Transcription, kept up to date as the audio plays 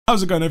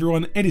How's it going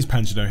everyone? It is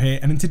Panchino here,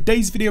 and in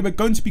today's video we're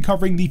going to be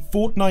covering the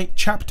Fortnite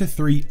Chapter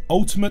 3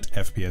 Ultimate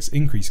FPS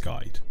Increase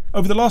Guide.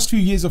 Over the last few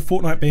years of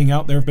Fortnite being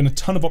out, there have been a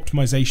ton of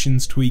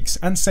optimizations, tweaks,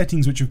 and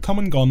settings which have come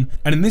and gone,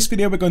 and in this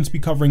video we're going to be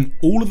covering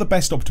all of the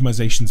best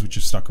optimizations which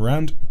have stuck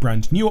around,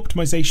 brand new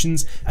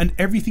optimizations, and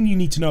everything you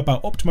need to know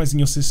about optimizing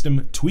your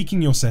system,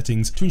 tweaking your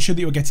settings to ensure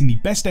that you're getting the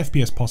best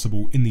FPS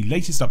possible in the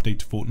latest update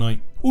to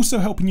Fortnite, also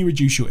helping you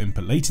reduce your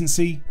input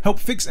latency, help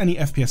fix any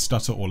FPS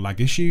stutter or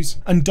lag issues,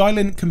 and dial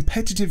in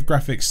competitive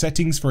graphics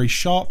settings for a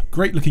sharp,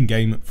 great looking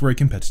game for a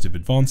competitive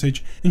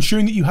advantage,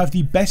 ensuring that you have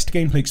the best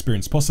gameplay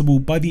experience possible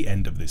by the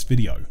end of this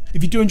video.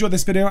 If you do enjoy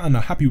this video and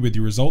are happy with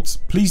your results,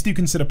 please do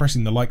consider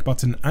pressing the like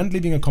button and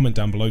leaving a comment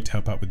down below to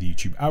help out with the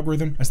YouTube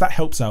algorithm, as that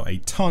helps out a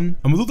ton.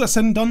 And with all that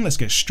said and done, let's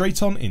get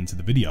straight on into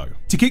the video.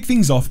 To kick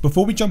things off,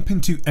 before we jump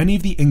into any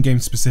of the in-game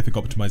specific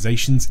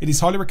optimizations, it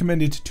is highly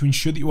recommended to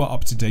ensure that you are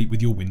up to date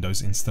with your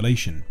Windows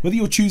installation. Whether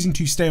you're choosing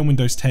to stay on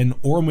Windows 10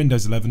 or on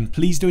Windows 11,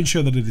 please do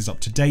ensure that it is up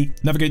to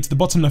date. Navigate to the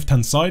bottom left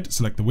hand side,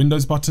 select the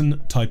Windows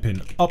button, type in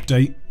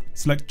Update,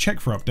 select Check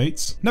for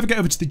Updates, navigate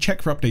over to the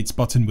Check for Updates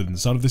button within the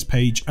side of this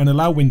page and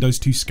allow Windows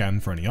to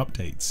scan for any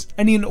updates.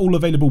 Any and all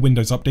available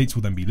Windows updates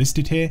will then be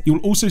listed here. You'll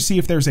also see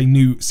if there is a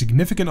new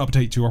significant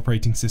update to your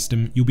operating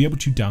system, you'll be able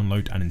to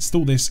download and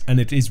install this, and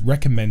it is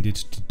recommended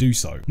to do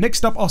so.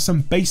 Next up are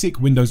some basic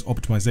Windows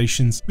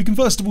optimizations. We can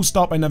first of all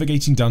start by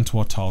navigating down to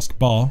our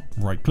taskbar,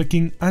 right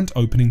clicking and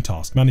opening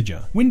Task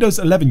Manager. Windows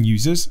 11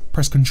 users,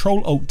 press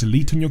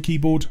Ctrl-Alt-Delete on your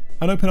keyboard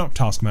and open up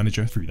Task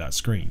Manager through that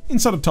screen.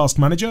 Inside of Task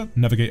Manager,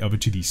 navigate over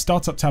to the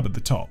Startup tab at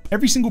the top.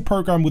 Every single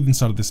program within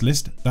inside of this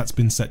list that's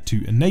been set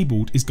to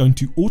enabled is going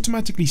to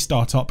automatically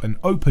start up and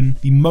open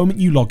the moment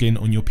you log in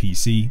on your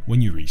PC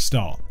when you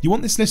restart. You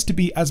want this list to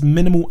be as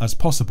minimal as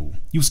possible.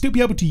 You'll still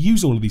be able to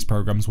use all of these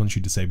programs once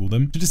you disable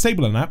them. To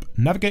disable an app,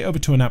 navigate over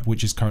to an app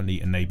which is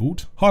currently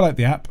enabled, highlight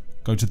the app,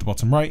 go to the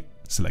bottom right,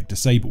 select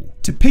disable.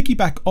 To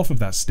piggyback off of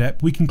that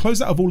step, we can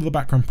close out of all of the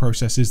background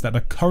processes that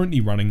are currently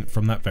running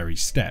from that very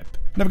step.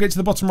 Navigate to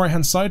the bottom right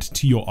hand side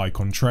to your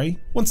icon tray.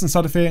 Once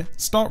inside of here,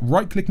 start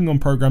right clicking on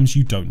programs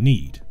you don't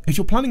need. If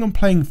you're planning on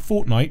playing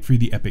Fortnite through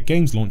the Epic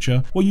Games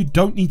launcher, well, you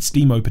don't need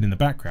Steam open in the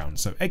background,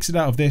 so exit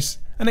out of this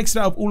and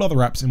exit out of all other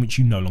apps in which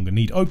you no longer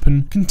need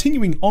open.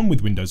 Continuing on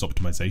with Windows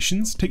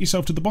optimizations, take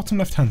yourself to the bottom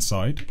left hand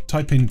side,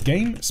 type in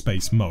game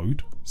space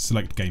mode,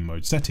 select game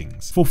mode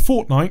settings. For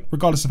Fortnite,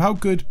 regardless of how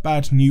good,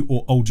 bad, new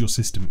or old your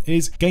system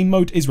is, game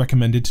mode is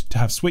recommended to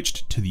have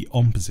switched to the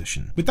on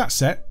position. With that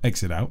set,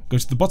 exit out, go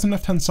to the bottom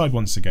left hand side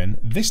once again,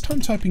 this time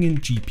typing in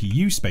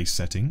GPU space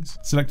settings,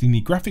 selecting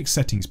the graphics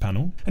settings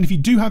panel, and if you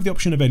do have the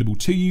option available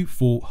to you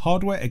for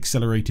hardware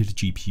accelerated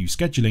GPU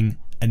scheduling,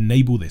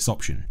 enable this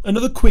option.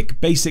 Another quick,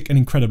 basic and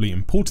incredibly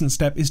important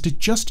step is to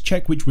just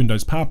check which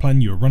Windows power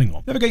plan you are running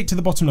on. Navigate to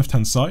the bottom left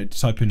hand side,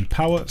 type in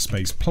power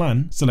space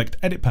plan, select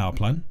edit power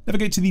plan,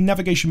 navigate to the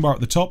navigation bar at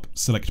the top,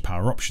 select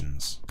power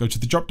options. Go to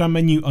the drop down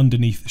menu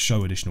underneath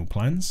show additional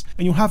plans,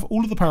 and you'll have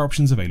all of the power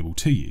options available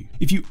to you.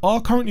 If you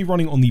are currently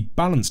running on the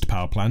balanced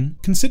power plan,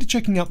 consider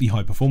checking out the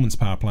high performance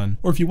power plan,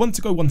 or if you want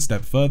to go one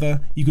step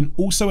further, you can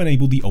also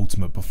enable the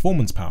ultimate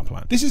performance power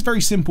plan. This is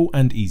very simple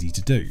and easy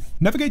to do.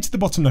 Navigate to the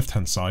bottom left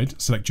hand side,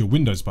 select your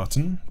Windows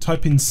button,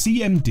 type in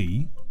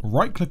CMD,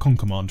 right click on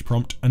command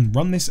prompt and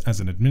run this as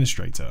an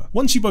administrator.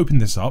 Once you've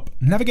opened this up,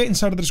 navigate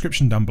inside of the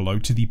description down below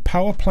to the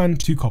power plan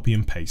to copy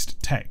and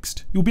paste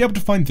text. You'll be able to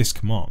find this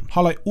command.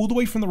 Highlight all the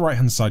way from the right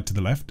hand side to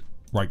the left,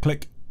 right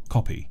click,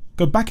 copy.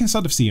 Go back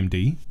inside of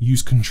CMD,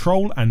 use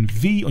Ctrl and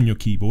V on your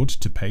keyboard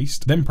to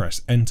paste, then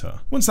press enter.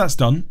 Once that's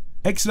done,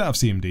 exit out of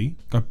CMD,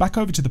 go back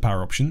over to the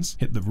power options,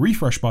 hit the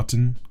refresh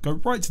button, go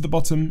right to the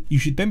bottom, you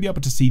should then be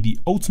able to see the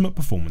ultimate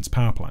performance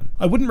power plan.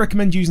 I wouldn't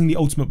recommend using the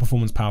ultimate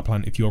performance power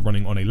plan if you're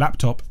running on a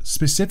laptop,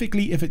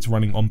 specifically if it's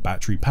running on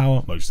battery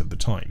power most of the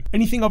time.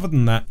 Anything other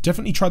than that,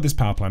 definitely try this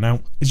power plan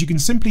out, as you can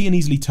simply and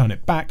easily turn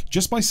it back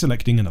just by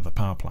selecting another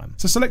power plan.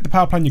 So select the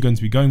power plan you're going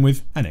to be going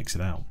with and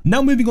exit out.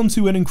 Now moving on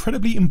to an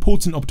incredibly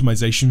important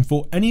optimization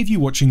for any of you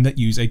watching that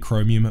use a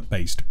Chromium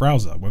based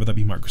browser, whether that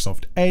be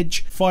Microsoft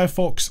Edge,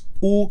 Firefox,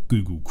 or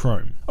Google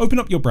Chrome. Open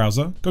up your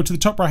browser, go to the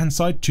top right hand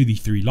side to the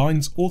three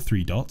lines or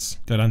three dots,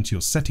 go down to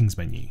your settings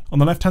menu. On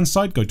the left hand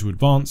side, go to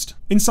advanced.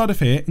 Inside of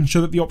here,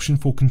 ensure that the option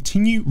for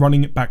continue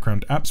running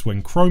background apps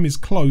when Chrome is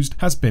closed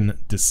has been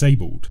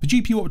disabled. For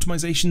GPU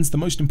optimizations, the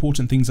most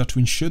important things are to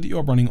ensure that you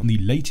are running on the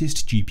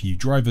latest GPU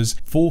drivers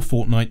for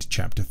Fortnite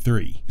Chapter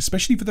 3.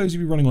 Especially for those of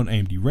you running on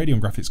AMD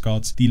Radeon graphics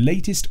cards, the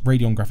latest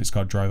Radeon graphics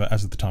card driver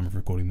as of the time of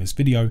recording this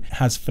video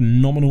has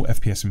phenomenal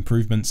FPS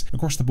improvements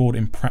across the board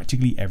in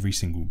practically every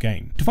single game.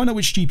 To find out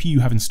which GPU you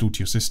have installed to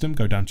your system,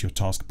 go down to your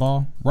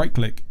taskbar, right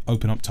click,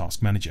 open up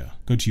Task Manager.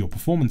 Go to your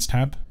Performance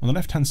tab. On the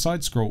left hand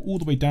side, scroll all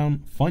the way down,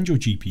 find your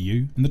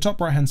GPU. In the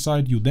top right hand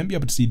side, you'll then be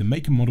able to see the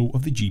make and model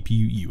of the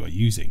GPU you are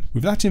using.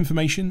 With that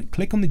information,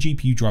 click on the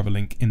GPU driver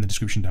link in the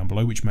description down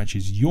below, which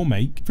matches your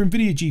make. For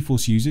Nvidia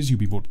GeForce users, you'll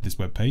be brought to this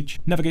web page.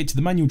 Navigate to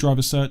the manual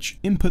driver search,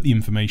 input the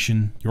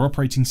information, your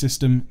operating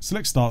system,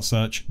 select Start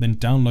Search, then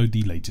download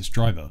the latest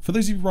driver. For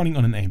those of you running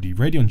on an AMD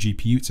Radeon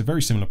GPU, it's a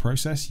very similar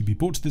process. You'll be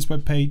brought to this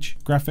web page,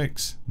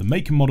 graphics, the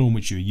make and model in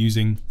which you're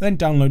using, then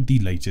download the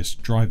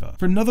latest driver.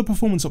 For another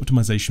performance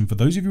optimization, for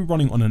those of you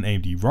running on an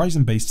AMD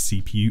Ryzen based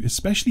CPU,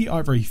 especially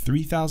either a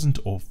 3000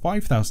 or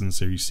 5000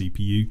 series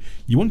CPU,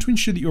 you want to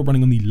ensure that you're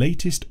running on the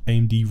latest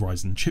AMD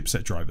Ryzen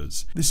chipset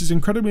drivers. This is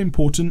incredibly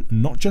important,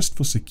 not just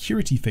for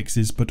security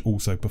fixes, but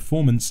also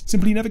performance.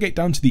 Simply navigate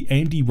down to the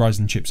AMD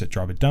Ryzen chipset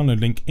driver download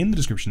link in the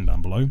description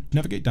down below,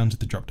 navigate down to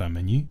the drop down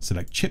menu,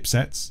 select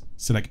chipsets,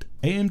 select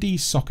AMD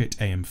socket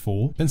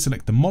AM4, then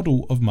select the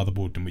model of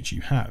motherboard in which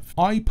you have.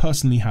 I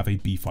personally have a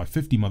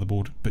B550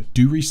 motherboard, but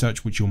do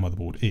research which your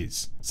motherboard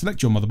is.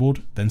 Select your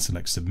motherboard, then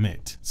select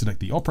submit. Select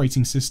the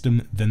operating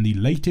system, then the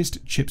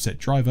latest chipset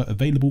driver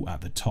available at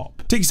the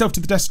top. Take yourself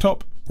to the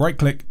desktop, right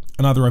click,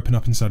 and either open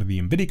up inside of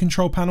the Nvidia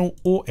control panel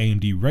or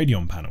AMD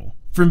Radeon panel.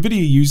 For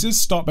Nvidia users,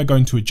 start by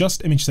going to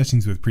Adjust Image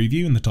Settings with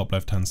Preview in the top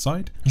left hand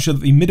side. Ensure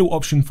that the middle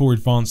option for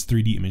Advanced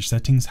 3D Image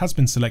Settings has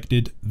been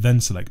selected,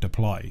 then select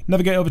Apply.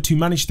 Navigate over to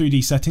Manage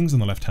 3D Settings on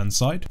the left hand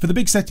side. For the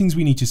big settings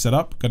we need to set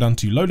up, go down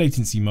to Low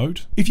Latency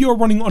Mode. If you are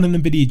running on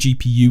an Nvidia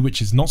GPU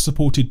which is not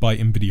supported by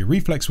Nvidia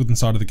Reflex within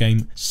inside of the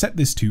game, set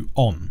this to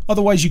On.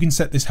 Otherwise you can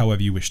set this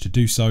however you wish to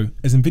do so,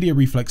 as Nvidia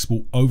Reflex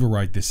will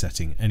override this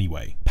setting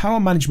anyway. Power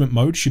Management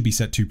Mode should be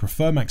set to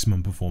Prefer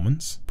Maximum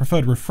Performance.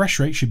 Preferred Refresh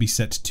Rate should be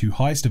set to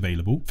Highest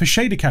Available. For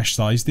shader cache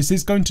size, this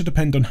is going to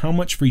depend on how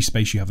much free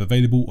space you have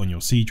available on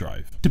your C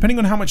drive. Depending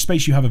on how much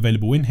space you have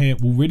available in here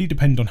will really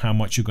depend on how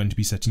much you're going to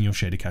be setting your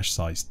shader cache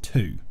size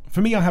to.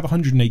 For me, I have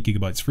 108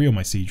 GB free on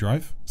my C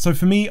drive, so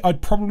for me,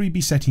 I'd probably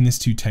be setting this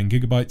to 10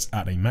 GB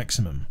at a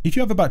maximum. If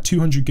you have about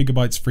 200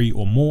 GB free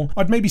or more,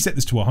 I'd maybe set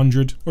this to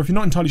 100, or if you're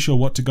not entirely sure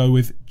what to go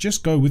with,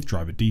 just go with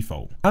driver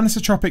default.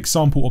 Anisotropic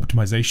sample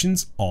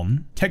optimizations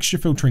on, texture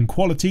filtering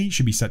quality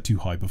should be set to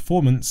high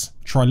performance,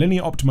 trilinear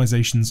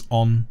optimizations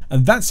on,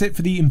 and that's it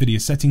for the Nvidia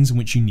settings in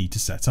which you need to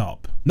set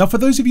up. Now, for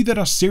those of you that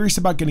are serious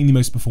about getting the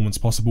most performance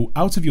possible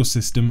out of your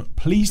system,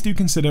 please do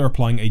consider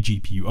applying a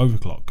GPU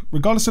overclock.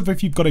 Regardless of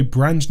if you've got a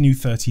brand new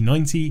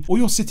 3090 or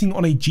you're sitting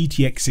on a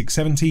GTX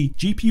 670,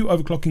 GPU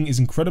overclocking is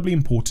incredibly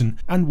important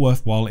and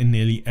worthwhile in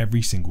nearly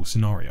every single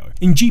scenario.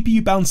 In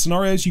GPU bound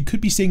scenarios, you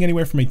could be seeing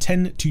anywhere from a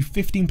 10 to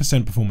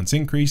 15% performance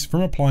increase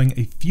from applying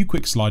a few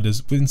quick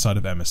sliders with inside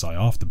of MSI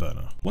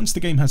Afterburner. Once the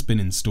game has been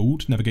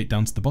installed, navigate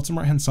down to the bottom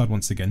right hand side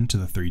once again to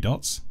the three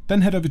dots, then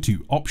head over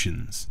to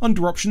Options.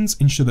 Under Options,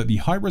 ensure that the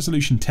high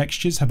resolution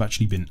textures have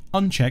actually been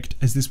unchecked,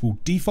 as this will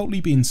defaultly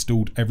be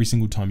installed every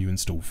single time you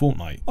install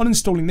Fortnite.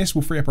 Uninstalling this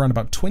will free up around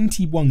about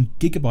 21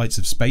 gigabytes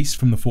of space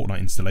from the Fortnite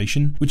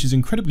installation, which is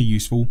incredibly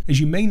useful, as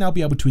you may now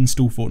be able to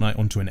install Fortnite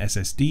onto an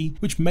SSD,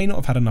 which may not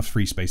have had enough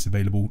free space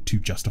available to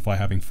justify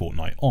having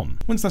Fortnite on.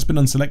 Once that's been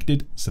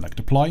unselected, select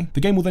Apply.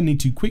 The game will then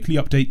need to quickly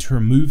update to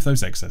remove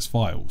those excess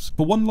files.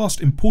 For one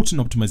last important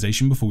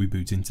optimization before we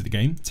boot into the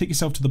game, take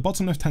yourself to the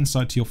bottom left hand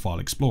side to your File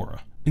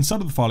Explorer.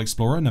 Inside of the File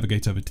Explorer,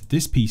 navigate over to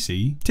this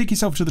PC, take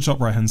yourself to the top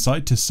right hand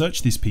side to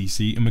search this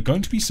PC, and we're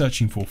going to be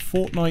searching for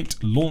Fortnite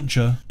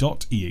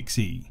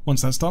Launcher.exe.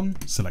 Once that's done,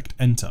 select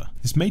Enter.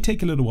 This may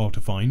take a little while to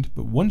find,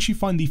 but once you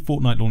find the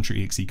Fortnite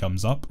Launcher.exe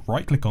comes up,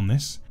 right click on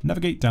this,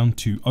 navigate down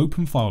to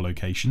Open File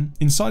Location.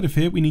 Inside of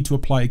here, we need to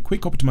apply a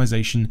quick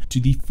optimization to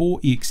the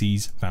 4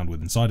 exes found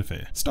within inside of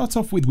here. Start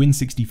off with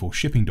Win64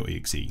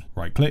 Shipping.exe.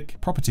 Right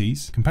click,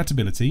 Properties,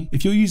 Compatibility.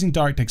 If you're using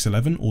DirectX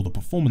 11 or the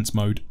Performance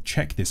mode,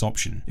 check this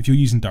option. If you're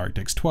using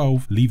DirectX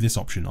 12, leave this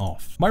option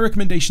off. My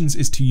recommendations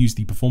is to use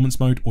the Performance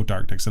mode or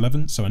DirectX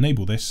 11, so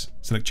enable this,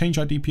 select Change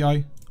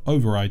IDPI,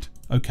 override,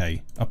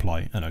 OK,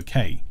 apply, and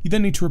OK. You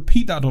then need to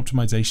repeat that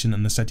optimization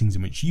and the settings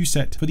in which you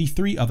set for the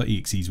 3 other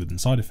exes within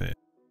inside of it.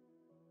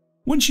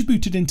 Once you've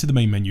booted into the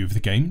main menu of the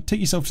game, take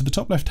yourself to the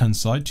top left hand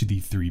side to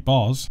the 3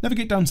 bars,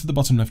 navigate down to the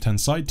bottom left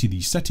hand side to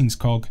the settings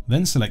cog,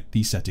 then select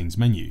the settings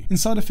menu.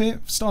 Inside of here,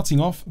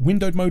 starting off,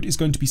 windowed mode is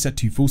going to be set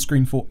to full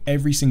screen for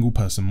every single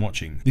person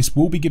watching. This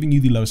will be giving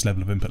you the lowest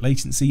level of input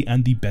latency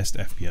and the best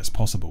FPS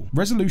possible.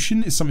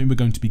 Resolution is something we're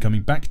going to be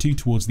coming back to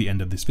towards the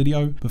end of this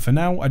video, but for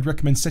now I'd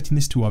recommend setting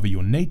this to either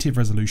your native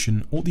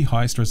resolution or the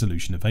highest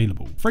resolution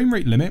available. Frame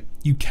rate limit,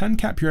 you can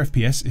cap your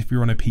FPS if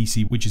you're on a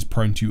PC which is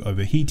prone to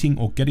overheating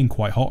or getting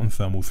quite hot on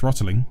thermal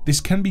throttling. This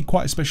can be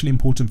quite especially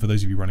important for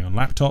those of you running on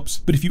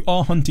laptops, but if you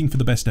are hunting for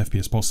the best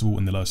FPS possible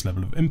and the lowest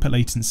level of input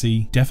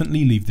latency,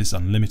 definitely leave this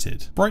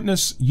unlimited.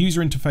 Brightness,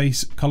 user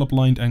interface,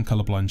 colorblind and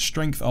colorblind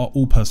strength are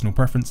all personal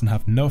preference and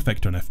have no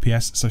effect on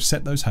FPS, so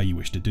set those how you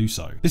wish to do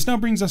so. This now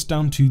brings us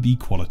down to the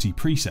quality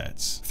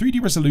presets.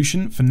 3D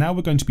resolution, for now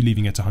we're going to be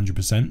leaving it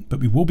 100%, but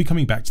we will be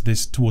coming back to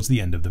this towards the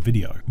end of the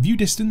video. View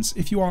distance,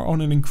 if you are on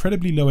an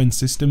incredibly low end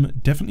system,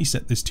 definitely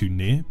set this to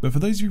near, but for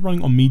those of you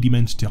running on medium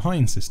end to high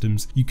end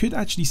systems, you could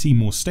actually see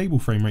more stable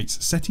frame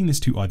rates setting this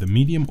to either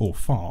medium or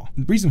far.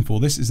 The reason for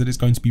this is that it's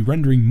going to be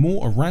rendering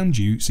more around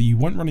you, so you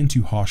won't run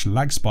into harsh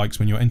lag spikes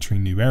when you're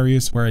entering new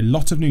areas where a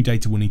lot of new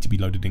data will need to be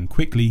loaded in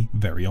quickly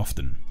very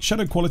often.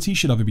 Shadow quality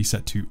should either be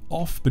set to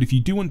off, but if you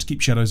do want to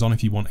keep shadows on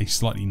if you want a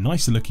slightly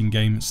nicer looking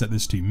game, set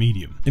this to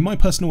medium. In my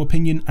personal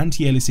opinion,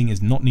 anti-aliasing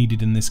is not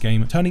needed in this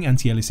game. Turning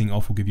anti-aliasing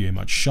off will give you a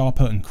much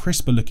sharper and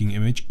crisper looking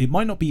image. It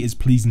might not be as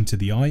pleasing to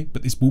the eye,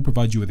 but this will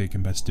provide you with a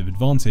competitive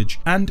advantage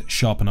and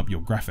sharpen up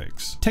your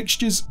graphics.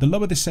 Textures, the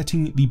lower this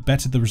setting, the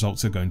better the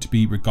results are going to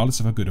be, regardless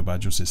of how good or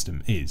bad your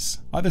system is.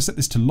 Either set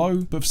this to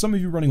low, but for some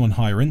of you running on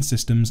higher end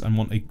systems and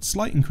want a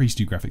slight increase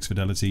to graphics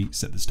fidelity,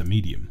 set this to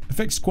medium.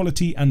 Effects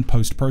quality and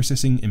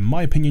post-processing, in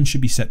my opinion,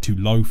 should be set to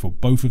low for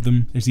both of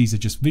them, as these are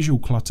just visual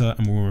clutter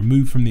and will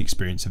remove from the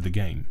experience of the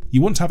game.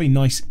 You want to have a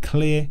nice,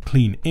 clear,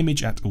 clean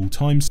image at all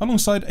times,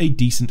 alongside a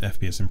decent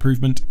FPS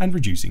improvement and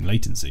reducing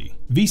latency.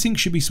 VSync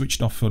should be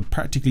switched off for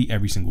practically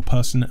every single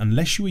person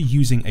unless you are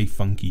using a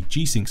funky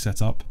G-Sync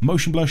setup.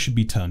 Motion blur should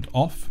be turned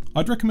off.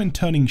 I'd recommend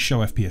turning Show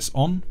FPS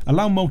on.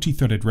 Allow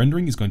multi-threaded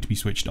rendering is going to be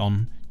switched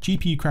on.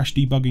 GPU crash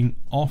debugging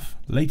off,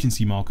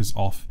 latency markers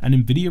off, and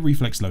Nvidia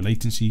Reflex low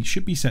latency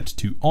should be set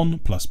to on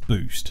plus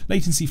boost.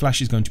 Latency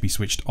flash is going to be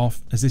switched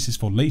off, as this is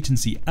for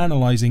latency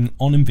analyzing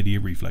on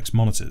Nvidia Reflex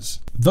monitors.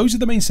 Those are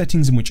the main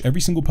settings in which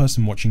every single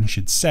person watching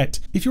should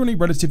set if you're on a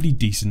relatively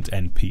decent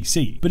end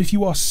PC. But if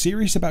you are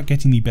serious about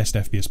getting the best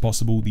FPS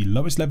possible, the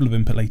lowest level of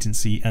input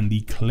latency, and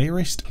the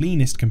clearest,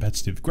 cleanest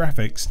competitive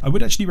graphics, I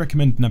would actually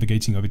recommend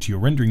navigating over to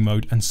your rendering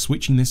mode and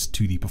switching this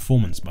to the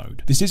performance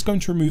mode. This is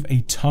going to remove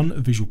a ton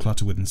of visual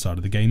clutter within inside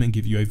of the game and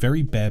give you a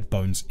very bare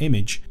bones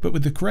image, but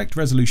with the correct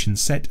resolution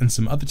set and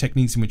some other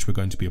techniques in which we're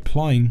going to be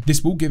applying,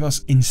 this will give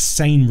us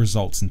insane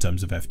results in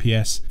terms of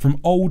FPS, from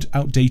old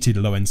outdated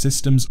low end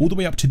systems all the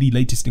way up to the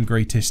latest and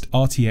greatest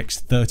RTX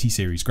 30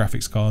 series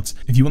graphics cards.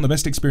 If you want the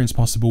best experience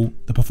possible,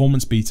 the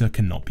performance beta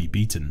cannot be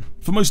beaten.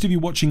 For most of you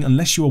watching,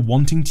 unless you are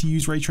wanting to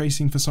use ray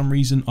tracing for some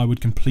reason, I would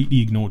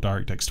completely ignore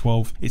DirectX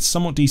 12. It's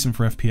somewhat decent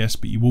for FPS,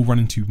 but you will run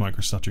into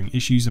micro stuttering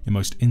issues in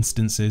most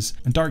instances,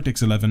 and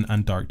DirectX 11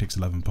 and DirectX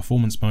 11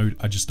 performance mode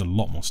are just a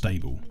lot more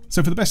stable.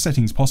 So for the best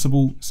settings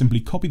possible, simply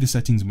copy the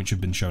settings which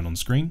have been shown on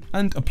screen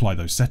and apply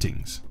those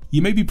settings.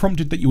 You may be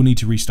prompted that you will need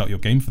to restart your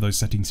game for those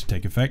settings to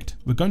take effect.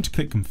 We're going to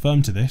click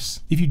confirm to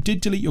this. If you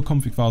did delete your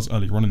config files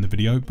earlier on in the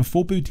video,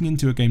 before booting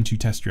into a game to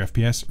test your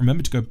FPS,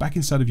 remember to go back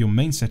inside of your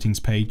main settings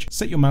page,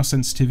 set your mouse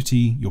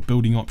sensitivity, your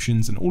building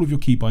options, and all of your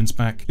keybinds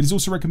back. It is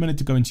also recommended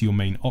to go into your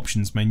main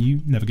options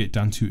menu, navigate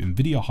down to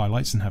Nvidia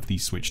highlights and have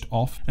these switched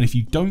off. And if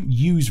you don't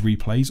use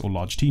replays or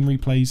large team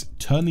replays,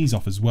 turn these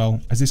off as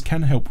well, as this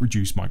can help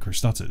reduce micro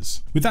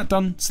stutters. With that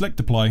done, select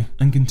apply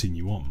and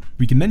continue on.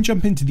 We can then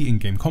jump into the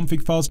in-game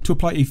config files to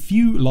apply a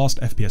few last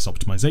FPS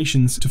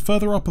optimizations to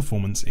further our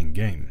performance in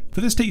game. For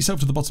this, take yourself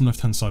to the bottom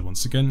left hand side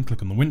once again,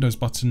 click on the Windows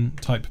button,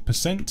 type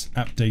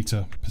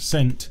 %appdata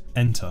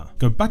 %enter.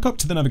 Go back up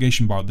to the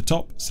navigation bar at the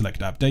top,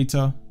 select app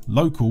data,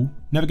 local,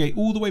 navigate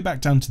all the way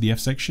back down to the F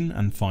section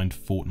and find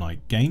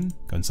Fortnite game,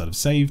 go inside of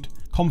saved,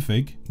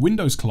 config,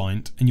 Windows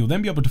client, and you'll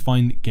then be able to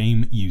find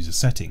game user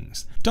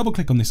settings. Double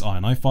click on this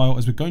INI file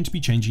as we're going to be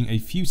changing a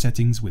few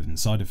settings within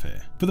inside of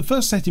here. For the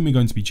first setting we're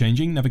going to be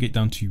changing, navigate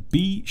down to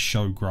B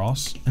show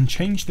grass and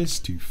change this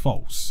to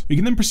false. We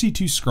can then proceed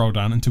to scroll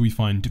down until we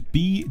find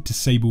B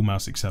disable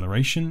mouse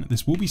acceleration.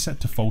 This will be set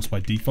to false by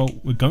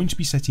default. We're going to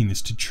be setting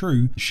this to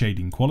true.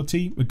 Shading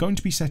quality, we're going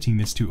to be setting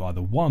this to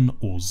either 1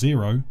 or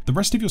 0. The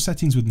rest of your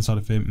settings within inside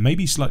of here may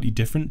be slightly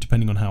different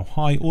depending on how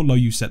high or low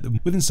you set them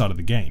within inside of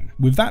the game.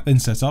 With that then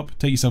set up,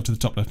 take yourself to the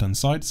top left hand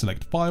side,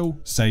 select file,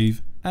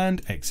 save,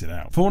 and exit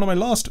out. For one of my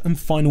last and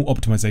final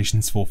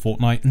optimizations for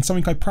Fortnite, and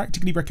something I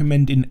practically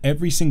recommend in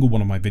every single one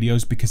of my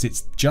videos because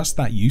it's just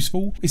that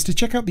useful, is to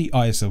check out the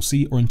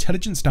ISLC or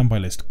Intelligent Standby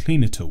List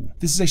Cleaner tool.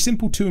 This is a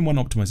simple 2-in-1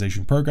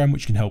 optimization program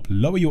which can help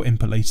lower your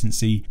input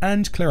latency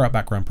and clear out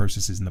background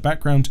processes in the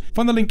background.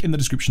 Find the link in the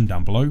description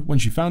down below.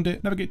 Once you found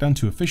it, navigate down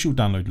to official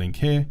download link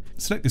here,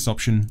 select this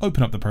option,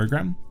 open up the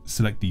program,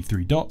 select the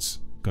 3 dots,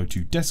 go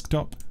to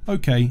desktop,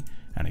 OK,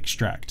 and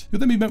extract. You'll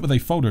then be met with a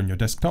folder on your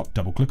desktop,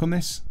 double click on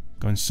this,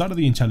 go inside of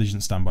the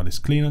intelligent standby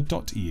list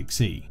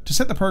cleaner.exe. To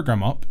set the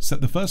program up,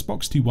 set the first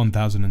box to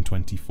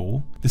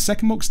 1024. The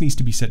second box needs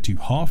to be set to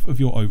half of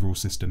your overall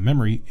system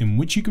memory, in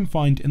which you can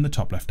find in the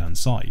top left hand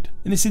side.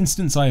 In this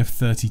instance I have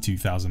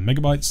 32,000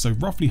 megabytes, so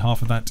roughly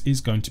half of that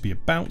is going to be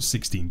about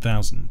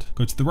 16,000.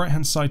 Go to the right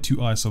hand side to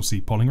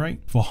ISLC polling rate.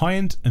 For high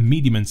end and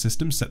medium end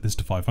systems set this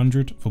to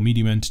 500, for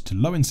medium end to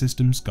low end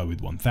systems go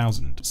with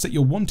 1000. Set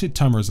your wanted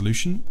time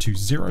resolution to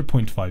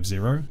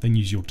 0.50, then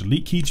use your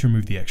delete key to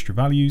remove the extra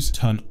values,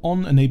 turn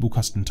on enable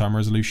custom time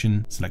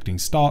resolution, selecting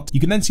start. You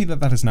can then see that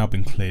that has now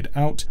been cleared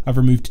out. I've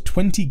removed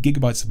 20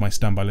 gigabytes of my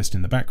standby list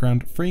in the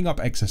background, freeing up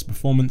excess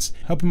performance,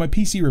 helping my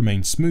PC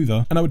remain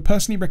smoother, and I would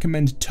personally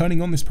recommend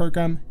turning on this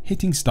program,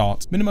 hitting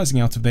start, minimizing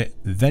out of it,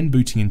 then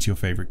booting into your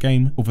favorite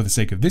game, or for the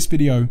sake of this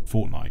video,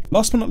 Fortnite.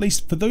 Last but not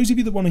least, for those of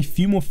you that want a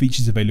few more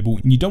features available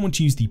and you don't want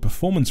to use the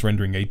performance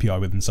rendering API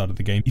within inside of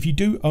the game, if you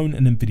do own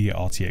an Nvidia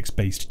RTX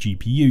based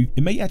GPU,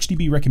 it may actually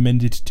be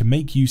recommended to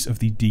make use of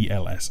the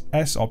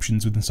DLSS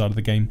options within inside of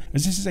the game,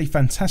 as this is a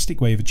fantastic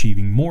way of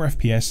achieving more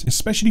FPS,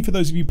 especially for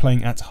those of you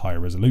playing at higher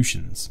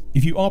resolutions.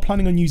 If you are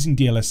planning on using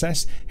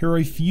DLSS, here are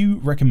a few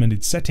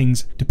recommended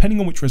settings depending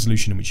on which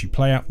resolution in which you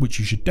play at, which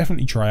you should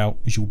definitely try out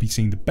as you will be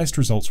seeing the best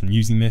results from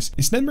using this.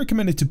 It's then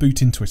recommended to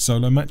boot into a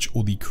solo match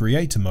or the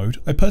creator mode.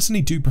 I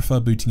personally do prefer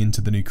booting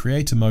into the new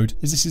creator mode,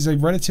 as this is a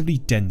relatively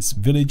dense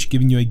village,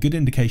 giving you a good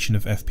indication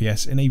of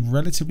FPS in a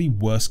relatively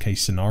worst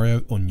case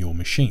scenario on your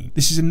machine.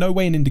 This is in no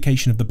way an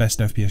indication of the best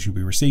FPS you'll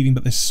be receiving,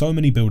 but there's so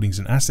many buildings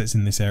and assets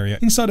in this area.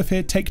 Inside of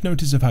here, take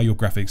notice of how your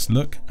graphics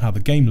look, how the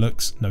game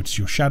looks, notice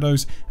your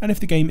shadows, and if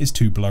the game is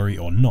too blurry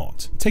or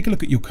not. Take a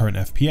look at your current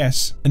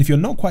FPS, and if you're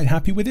not quite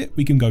happy with it,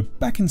 we can go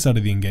back inside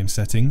of the in-game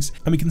settings,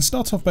 and we can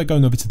start off by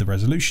going over to the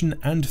resolution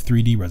and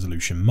 3D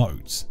resolution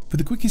modes. For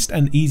the quickest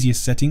and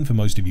easiest setting for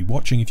most of you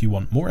watching, if you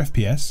want more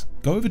FPS,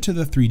 go over to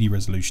the 3D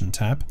resolution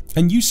tab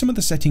and use some of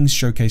the settings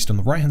showcased on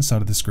the right hand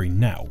side of the screen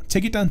now.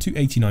 Take it down to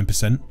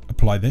 89%,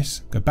 apply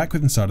this, go back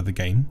with inside of the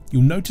game.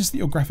 You'll notice that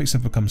your graphics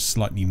have become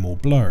slightly more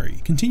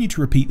blurry. Continue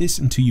to repeat this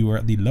until you are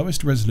at the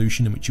lowest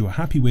resolution in which you are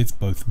happy with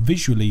both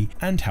visually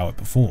and how it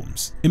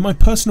performs. In my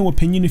personal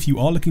opinion, if you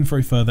are looking for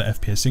a further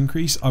FPS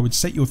increase, I would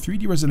set your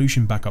 3D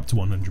resolution back up to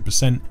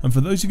 100%, and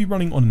for those of you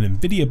running on an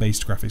Nvidia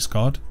based graphics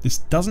card, this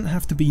doesn't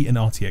have to be an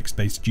RTX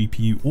based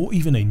GPU or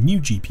even a new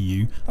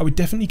GPU. I would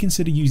definitely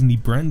consider using the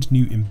brand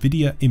new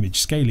Nvidia image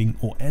scaling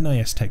or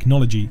NIS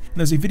technology, and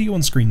there's a video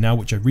on screen now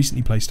which I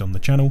recently placed on the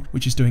channel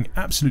which is doing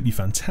absolutely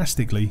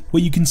fantastically,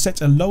 where you can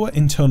set a lower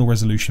internal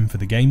resolution for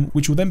the game,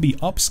 which will then be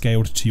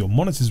upscaled to your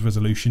monitor's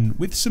resolution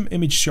with some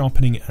image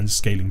sharpening and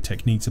scaling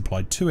techniques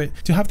applied to it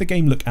to have the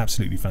game look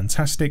absolutely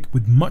fantastic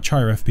with much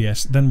higher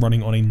FPS than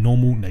running on a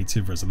normal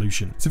native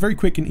resolution. It's a very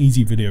quick and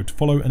easy video to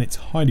follow, and it's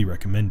highly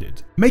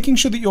recommended. Making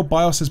sure that your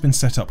BIOS has been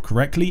set up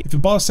correctly. If the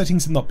BIOS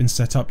settings have not been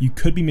set up, you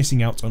could be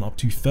missing out on up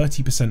to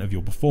 30% of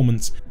your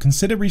performance.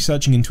 Consider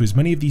researching into as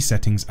many of these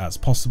settings as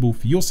possible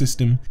for your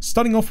system,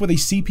 starting off with a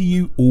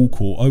CPU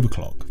all-core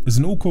overclock, as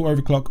an all-core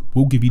overclock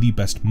will give you the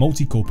best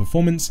multi-core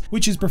performance,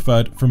 which is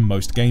preferred from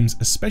most games,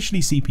 especially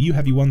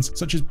CPU-heavy ones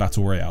such as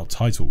Battle Royale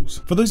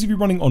titles. For those of you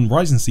running on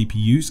Ryzen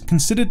CPUs,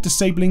 consider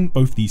disabling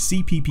both the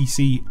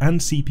CPPC and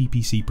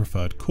CPPC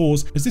preferred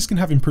cores, as this can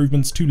have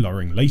improvements to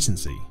lowering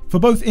latency. For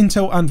both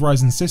Intel and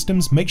Ryzen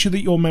systems, make sure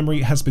that your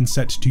memory has been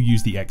set to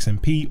use the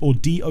XMP or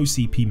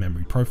DOCP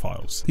memory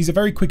profiles. These are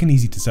very quick and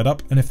easy to set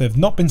up, and if they've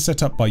not been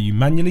set up by you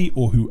manually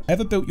or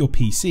whoever built your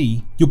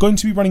PC, you're going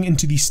to be running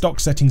into the stock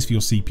settings for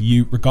your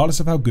CPU regardless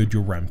of how good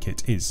your RAM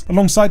kit is.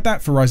 Alongside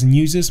that, for Ryzen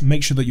users,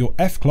 make sure that your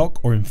F-clock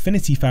or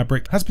Infinity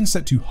Fabric has been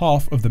set to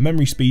half of the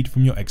memory speed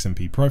from your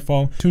XMP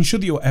profile to ensure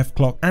that your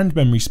F-clock and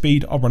memory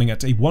speed are running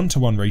at a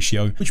 1:1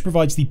 ratio, which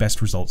provides the best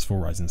results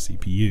for Ryzen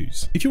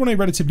CPUs. If you want a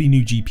relatively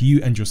new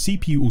GPU and your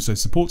CPU also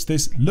supports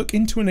this, look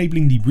into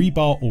enabling the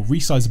rebar or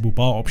resizable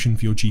bar option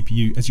for your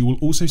GPU, as you will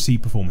also see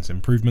performance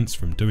improvements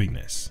from doing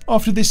this.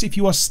 After this, if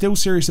you are still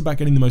serious about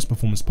getting the most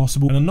performance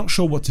possible and are not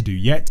sure what to do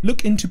yet,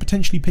 look into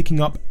potentially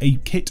picking up a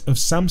kit of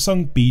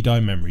Samsung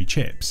B-die memory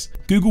chips.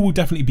 Google will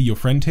definitely be your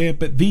friend here,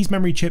 but these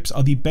memory chips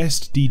are the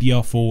best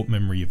DDR4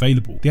 memory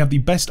available. They have the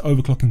best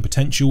overclocking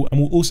potential and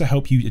will also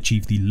help you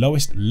achieve the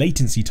lowest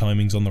latency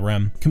timings on the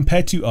RAM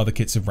compared to other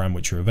kits of RAM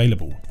which are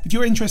available. If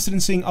you're interested in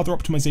seeing other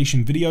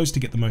optimization videos to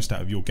get the most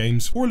out of your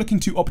games, or looking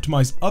to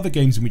optimize other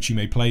games in which you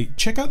may play,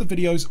 check out the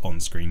videos on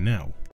screen now.